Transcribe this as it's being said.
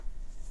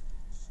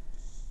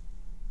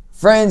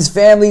Friends,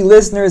 family,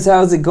 listeners,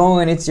 how's it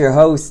going? It's your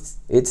host,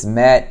 it's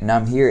Matt, and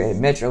I'm here at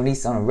Metro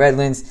Nissan of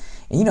Redlands.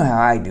 And you know how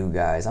I do,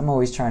 guys. I'm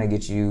always trying to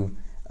get you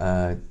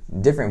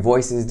different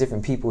voices,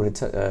 different people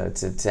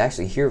to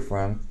actually hear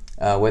from,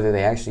 whether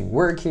they actually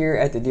work here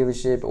at the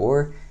dealership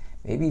or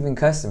maybe even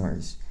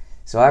customers.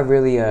 So I've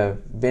really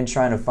been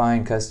trying to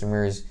find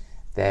customers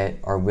that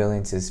are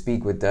willing to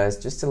speak with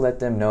us just to let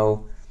them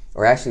know,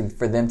 or actually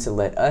for them to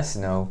let us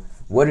know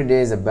what it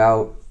is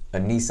about a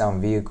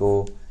Nissan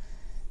vehicle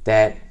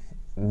that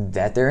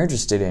they're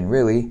interested in,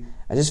 really.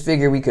 I just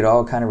figure we could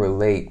all kind of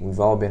relate. We've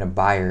all been a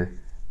buyer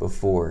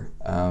before.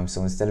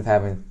 So instead of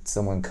having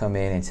someone come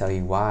in and tell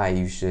you why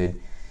you should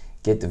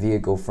get the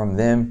vehicle from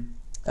them,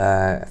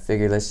 I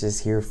figured let's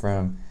just hear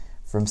from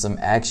some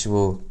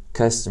actual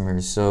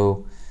customers.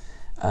 So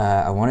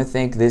I want to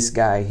thank this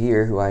guy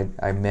here who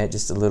I met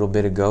just a little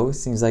bit ago.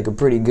 Seems like a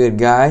pretty good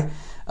guy.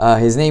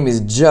 His name is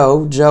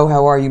Joe. Joe,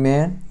 how are you,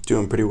 man?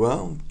 Doing pretty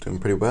well.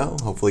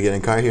 Hopefully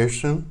getting a car here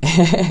soon.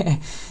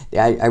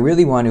 Yeah, I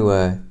really want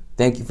to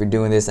thank you for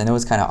doing this. I know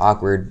it's kind of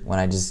awkward when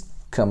I just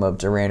come up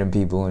to random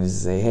people and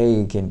just say,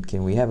 hey,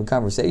 can we have a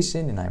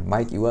conversation? And I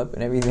mic you up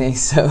and everything.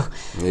 So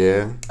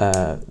yeah.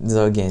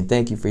 So again,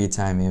 thank you for your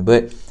time, man.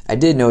 But I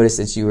did notice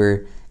that you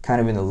were kind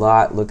of in the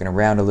lot looking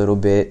around a little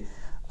bit.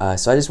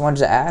 So I just wanted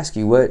to ask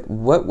you, what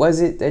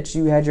was it that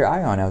you had your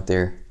eye on out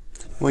there?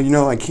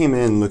 Well, I came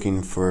in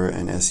looking for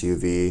an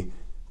SUV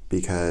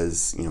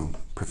because,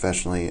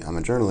 professionally I'm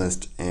a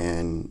journalist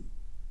and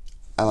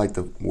I like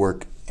to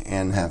work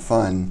and have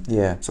fun.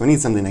 Yeah. So I need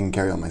something I can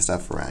carry all my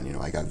stuff around.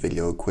 I got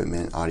video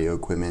equipment, audio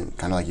equipment,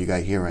 kind of like you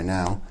got here right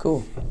now.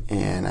 Cool.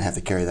 And I have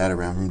to carry that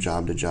around from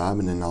job to job.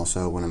 And then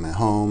also when I'm at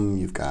home,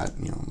 you've got,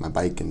 my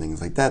bike and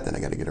things like that I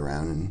got to get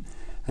around. And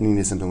I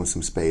needed something with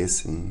some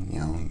space.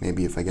 And,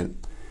 maybe if I get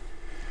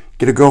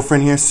a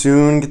girlfriend here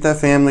soon, get that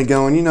family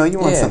going. You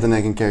want something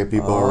that can carry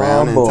people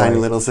around. And tiny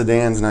little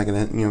sedans not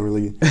going to,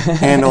 really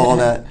handle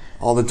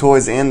all the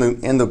toys and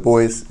the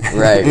boys.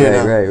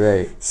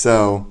 Right.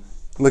 So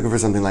looking for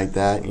something like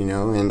that,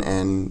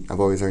 and I've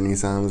always heard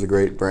Nissan was a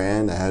great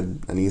brand. I had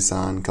a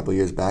Nissan a couple of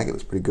years back. It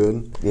was pretty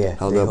good. Yeah.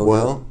 Held up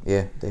well.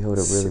 Yeah, they hold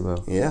up really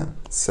well. Yeah.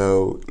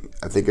 So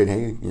I figured,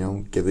 hey,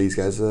 give these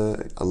guys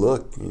a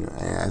look.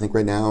 I think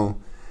right now,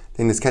 the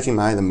thing that's catching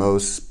my eye the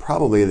most,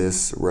 probably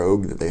this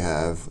Rogue that they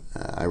have.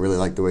 I really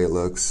like the way it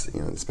looks,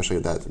 especially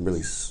with that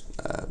really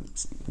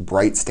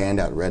bright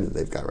standout red that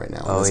they've got right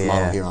now. Oh, this yeah.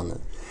 model here on the,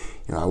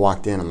 I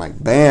walked in, I'm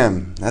like,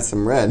 bam, that's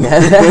some red.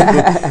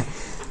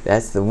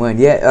 That's the one.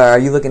 Yeah. Are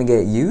you looking to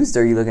get it used,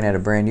 or are you looking at a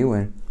brand new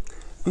one?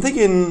 I'm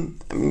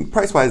thinking,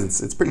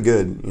 price-wise, it's pretty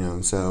good,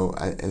 So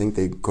I think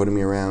they quoted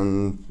me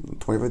around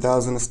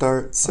 $25,000 to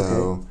start. So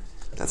okay.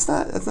 that's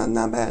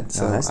not bad.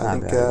 So that's I not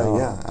think, bad at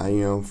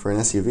all. for an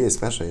SUV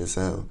especially.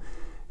 So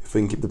if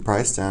we can keep the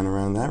price down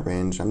around that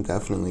range, I'm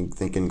definitely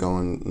thinking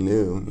going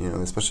new.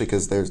 Especially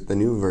because there's the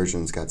new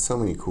version's got so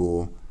many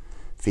cool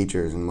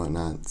features and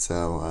whatnot.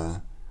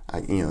 So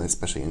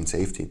especially in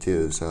safety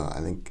too. So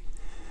I think.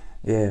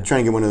 Yeah. Trying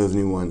to get one of those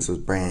new ones, those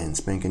brand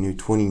spanking new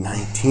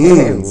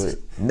 2019s.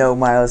 No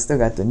miles, still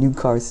got the new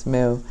car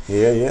smell.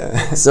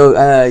 Yeah.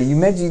 So you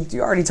mentioned you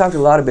already talked a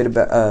lot a bit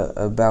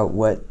about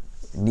what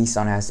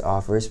Nissan has to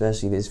offer,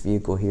 especially this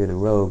vehicle here, the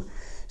Rogue.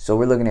 So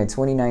we're looking at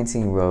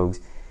 2019 Rogues.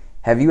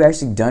 Have you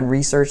actually done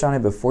research on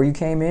it before you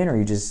came in, or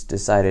you just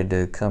decided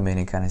to come in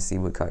and kind of see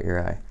what caught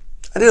your eye?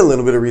 I did a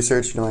little bit of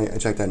research. I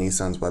checked out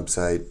Nissan's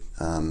website.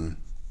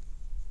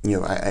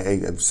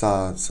 I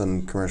saw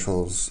some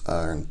commercials,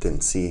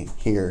 didn't see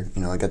here.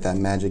 I got that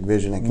magic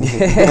vision. I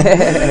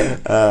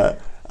can.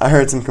 I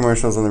heard some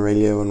commercials on the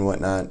radio and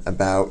whatnot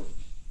about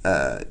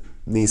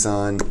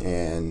Nissan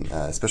and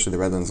especially the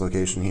Redlands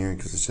location here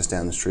because it's just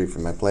down the street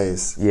from my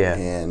place. Yeah.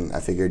 And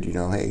I figured,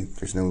 hey,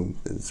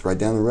 it's right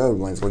down the road.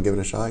 Might as well give it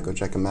a shot. Go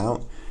check them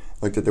out.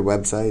 Looked at their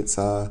website,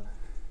 saw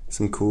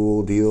some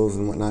cool deals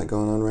and whatnot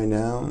going on right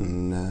now,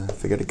 and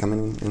figured to come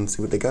in and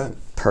see what they got.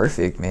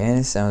 Perfect, man.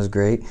 It sounds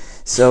great.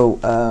 So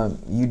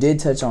you did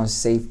touch on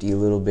safety a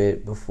little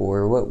bit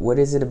before. What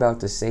is it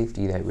about the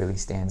safety that really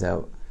stands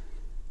out?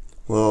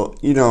 Well,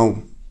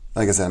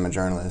 like I said, I'm a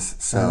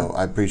journalist, so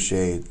I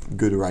appreciate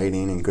good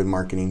writing and good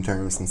marketing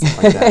terms and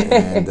stuff like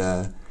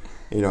that.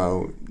 And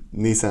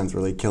Nissan's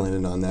really killing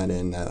it on that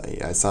end.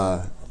 I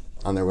saw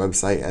on their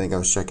website. I think I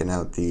was checking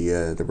out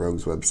the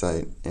Rogue's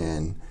website,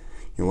 and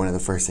one of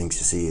the first things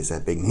you see is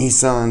that big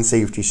Nissan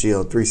Safety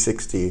Shield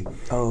 360.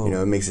 Oh.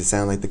 It makes it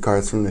sound like the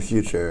cars from the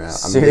future.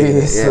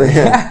 Seriously?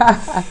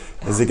 Yeah.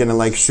 Is it going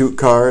to shoot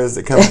cars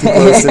that come too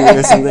close to me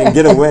or something?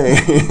 Get away.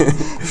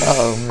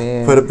 Oh,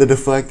 man. Put up the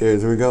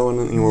deflectors. We're going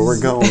where we're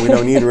going. We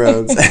don't need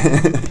roads.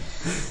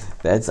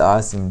 That's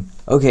awesome.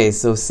 Okay,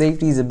 so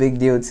safety is a big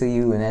deal to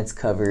you, and that's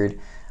covered.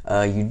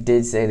 You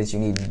did say that you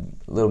need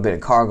a little bit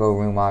of cargo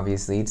room,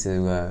 obviously,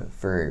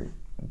 for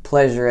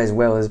pleasure as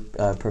well as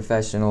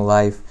professional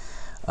life.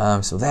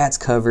 So that's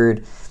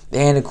covered.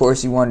 And, of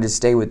course, you wanted to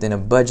stay within a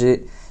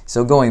budget.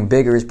 So going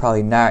bigger is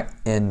probably not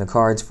in the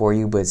cards for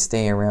you, but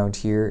staying around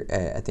here,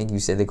 I think you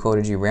said they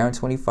quoted you around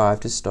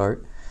 25 to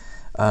start.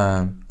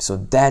 So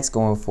that's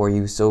going for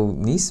you. So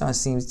Nissan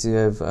seems to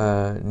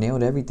have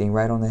nailed everything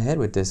right on the head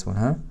with this one,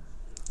 huh?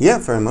 Yeah,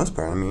 for the most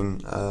part. I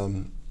mean,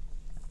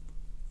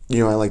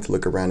 I like to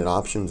look around at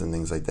options and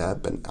things like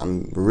that, but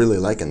I'm really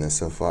liking this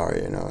so far.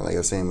 Like I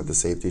was saying with the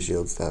safety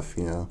shield stuff,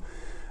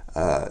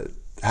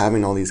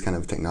 having all these kind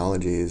of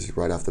technologies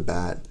right off the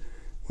bat,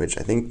 which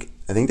I think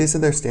they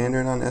said they're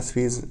standard on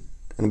SVs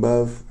and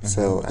above. Mm-hmm.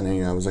 So, and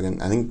then I was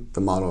looking. I think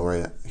the model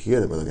right here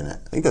that we're looking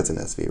at, I think that's an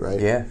SV, right?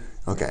 Yeah.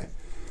 Okay.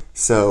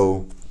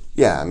 So,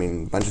 yeah, I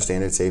mean, a bunch of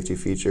standard safety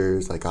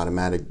features like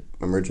automatic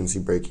emergency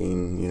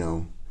braking.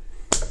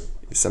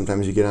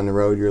 Sometimes you get on the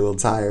road, you're a little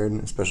tired,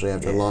 especially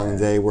after a long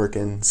day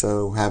working.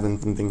 So having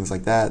some things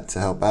like that to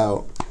help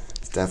out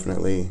is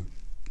definitely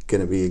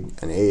going to be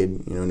an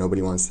aid.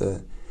 Nobody wants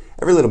to.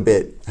 Every little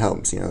bit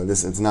helps.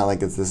 It's not like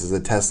this is a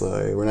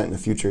Tesla. We're not in the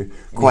future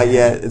quite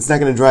yet. It's not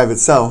going to drive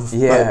itself.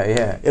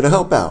 Yeah. It'll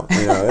help out.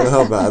 It'll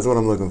help out. That's what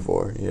I'm looking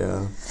for.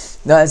 Yeah.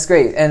 No, that's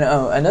great. And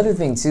another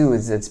thing too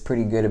is that's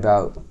pretty good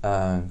about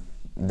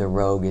the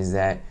Rogue is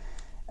that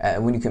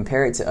when you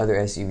compare it to other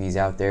SUVs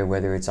out there,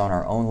 whether it's on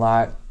our own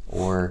lot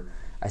or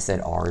I said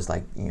ours,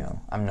 like,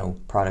 I'm no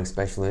product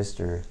specialist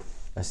or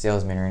a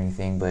salesman or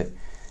anything, but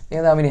they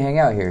allow me to hang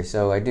out here.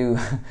 So I do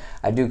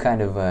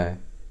kind of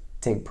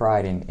take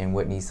pride in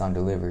what Nissan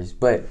delivers.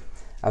 But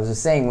I was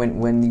just saying,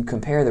 when you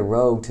compare the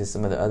Rogue to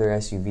some of the other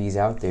SUVs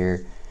out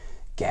there,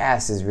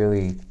 gas is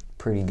really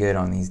pretty good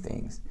on these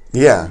things.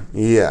 Yeah.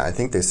 I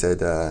think they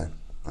said,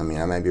 I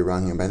might be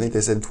wrong here, but I think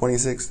they said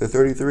 26 to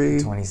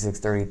 33. 26,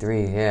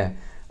 33, yeah.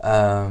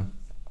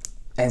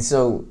 And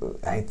so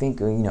I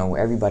think,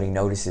 everybody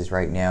notices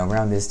right now,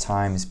 around this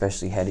time,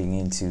 especially heading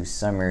into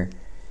summer,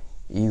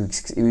 you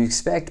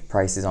expect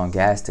prices on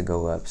gas to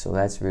go up. So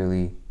that's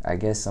really, I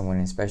guess, someone,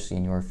 especially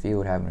in your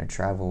field, having to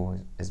travel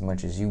as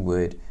much as you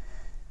would,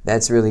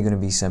 that's really going to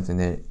be something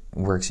that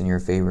works in your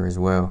favor as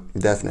well.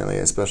 Definitely,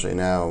 especially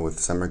now with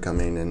summer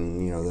coming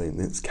and,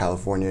 it's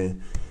California.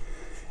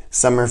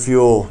 Summer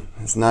fuel,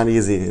 it's not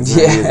easy. It's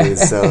not easy.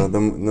 So the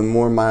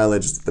more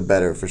mileage, the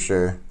better for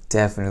sure.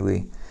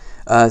 Definitely.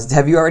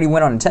 Have you already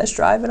went on a test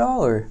drive at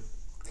all, or?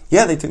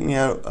 Yeah, they took me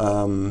out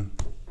a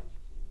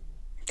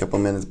couple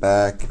of minutes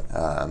back,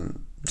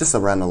 just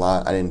around the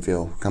lot. I didn't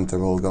feel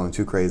comfortable going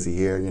too crazy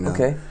here,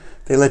 Okay.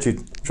 They let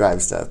you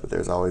drive stuff, but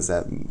there's always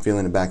that feeling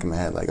in the back of my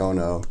head, like, oh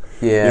no,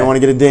 yeah, you don't want to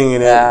get a ding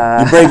in it.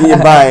 You break it, you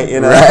bite,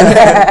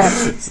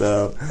 Right.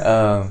 So,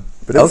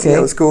 but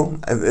it was cool.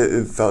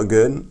 It felt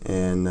good,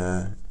 and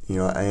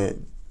it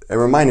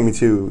reminded me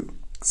too,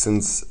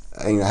 since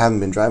I haven't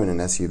been driving an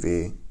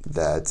SUV,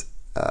 that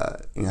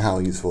how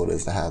useful it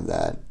is to have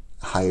that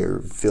higher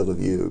field of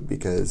view,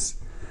 because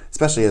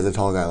especially as a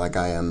tall guy like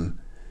I am,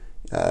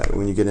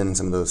 when you get in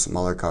some of those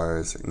smaller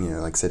cars,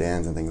 like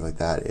sedans and things like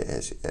that,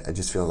 I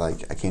just feel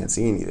like I can't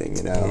see anything,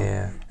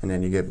 Yeah. And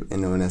then you get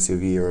into an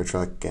SUV or a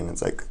truck, and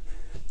it's like,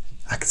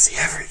 I can see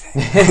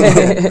everything.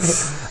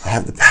 I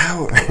have the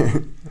power.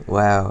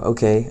 Wow.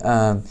 Okay.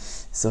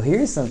 So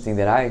here's something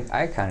that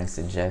I kind of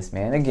suggest,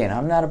 man. Again,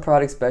 I'm not a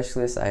product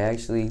specialist. I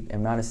actually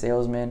am not a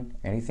salesman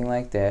or anything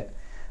like that.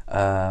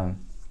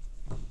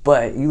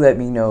 But you let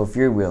me know if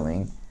you're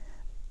willing.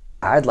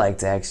 I'd like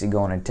to actually go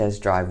on a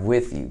test drive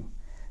with you.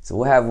 So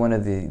we'll have one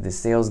of the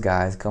sales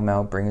guys come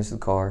out, bring us the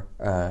car,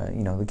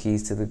 the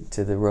keys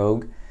to the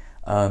Rogue,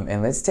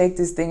 and let's take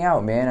this thing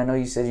out, man. I know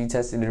you said you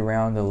tested it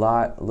around the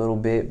lot a little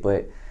bit,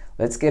 but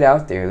let's get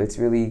out there. Let's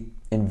really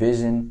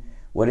envision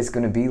what it's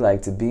going to be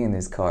like to be in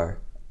this car.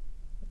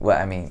 Well,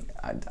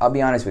 I'll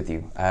be honest with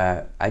you.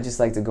 I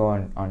just like to go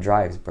on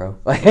drives, bro.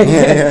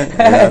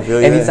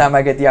 Anytime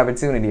I get the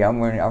opportunity,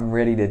 I'm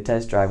ready to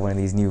test drive one of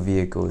these new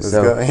vehicles.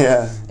 Let's go.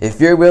 Yeah.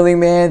 If you're willing,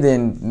 man,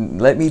 then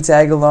let me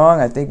tag along.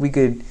 I think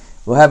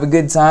we'll have a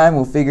good time.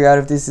 We'll figure out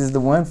if this is the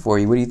one for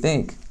you. What do you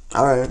think?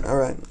 All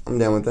right. I'm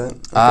down with that.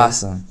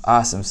 Okay.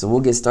 Awesome. So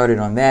we'll get started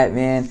on that,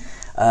 man.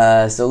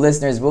 So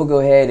listeners, we'll go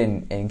ahead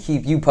and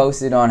keep you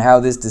posted on how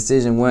this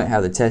decision went,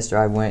 how the test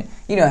drive went.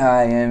 You know how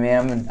I am,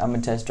 man. I'm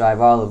gonna test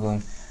drive all of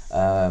them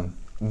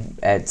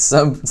at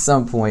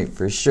some point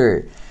for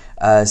sure.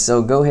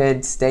 So go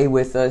ahead, stay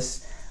with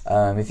us.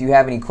 If you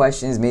have any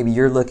questions, maybe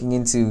you're looking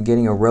into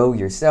getting a Rogue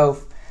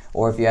yourself,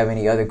 or if you have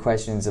any other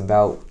questions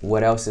about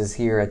what else is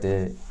here at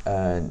the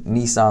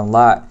Nissan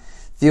lot,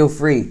 feel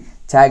free.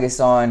 Tag us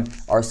on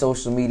our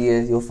social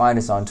media. You'll find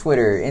us on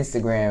Twitter,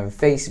 Instagram,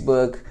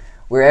 Facebook.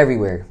 We're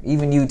everywhere,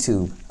 even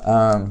YouTube.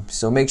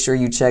 So make sure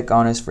you check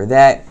on us for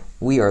that.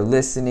 We are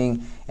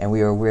listening, and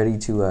we are ready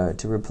to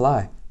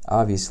reply,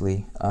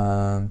 obviously.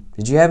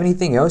 Did you have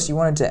anything else you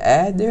wanted to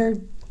add there?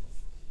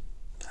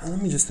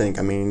 Let me just think.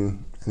 I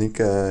think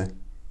that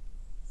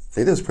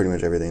was pretty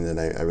much everything that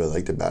I really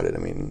liked about it.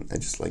 I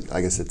just like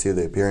I said too,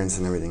 the appearance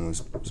and everything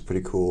was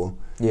pretty cool.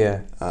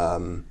 Yeah.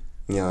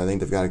 I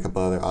think they've got a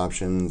couple other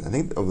options. I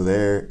think over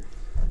there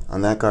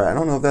on that car, I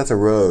don't know if that's a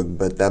Rogue,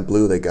 but that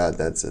blue they got,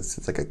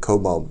 it's like a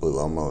cobalt blue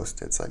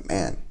almost. It's like,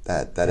 man,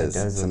 that is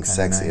some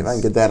sexy. Nice. If I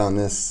can get that on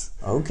this,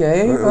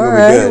 okay, all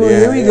right. Good. Well,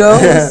 here we go.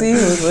 We'll see.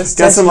 Let's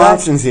got some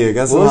options here.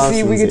 We'll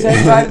see if we can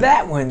test drive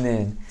that one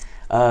then.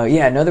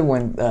 Yeah, another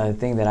one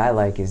thing that I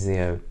like is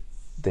the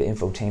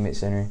infotainment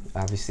center.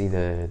 Obviously,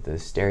 the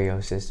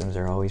stereo systems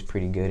are always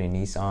pretty good in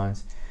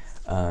Nissans.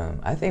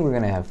 I think we're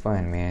gonna have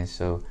fun, man.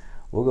 So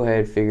we'll go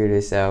ahead and figure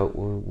this out.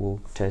 We'll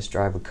test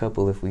drive a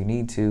couple if we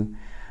need to.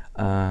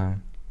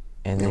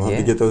 And then, we'll have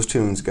to get those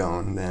tunes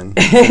going. Then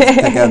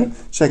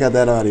check out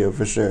that audio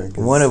for sure.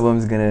 One of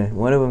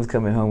them's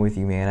coming home with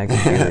you, man. I can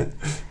feel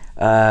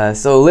it.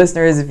 So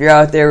listeners, if you're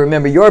out there,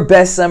 remember your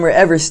best summer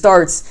ever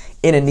starts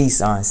in a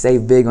Nissan.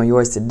 Save big on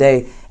yours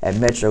today at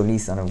Metro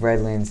Nissan of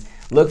Redlands.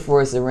 Look for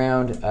us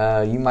around.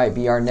 You might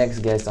be our next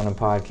guest on the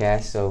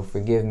podcast, so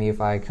forgive me if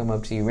I come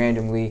up to you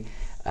randomly.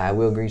 I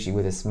will greet you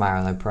with a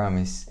smile, I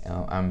promise.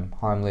 I'm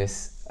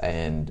harmless,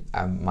 and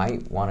I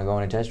might want to go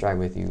on a test drive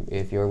with you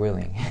if you're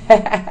willing.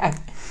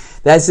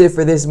 That's it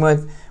for this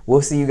month.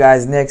 We'll see you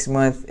guys next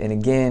month. And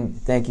again,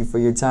 thank you for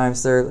your time,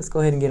 sir. Let's go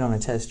ahead and get on a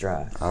test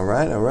drive. All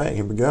right.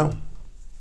 Here we go.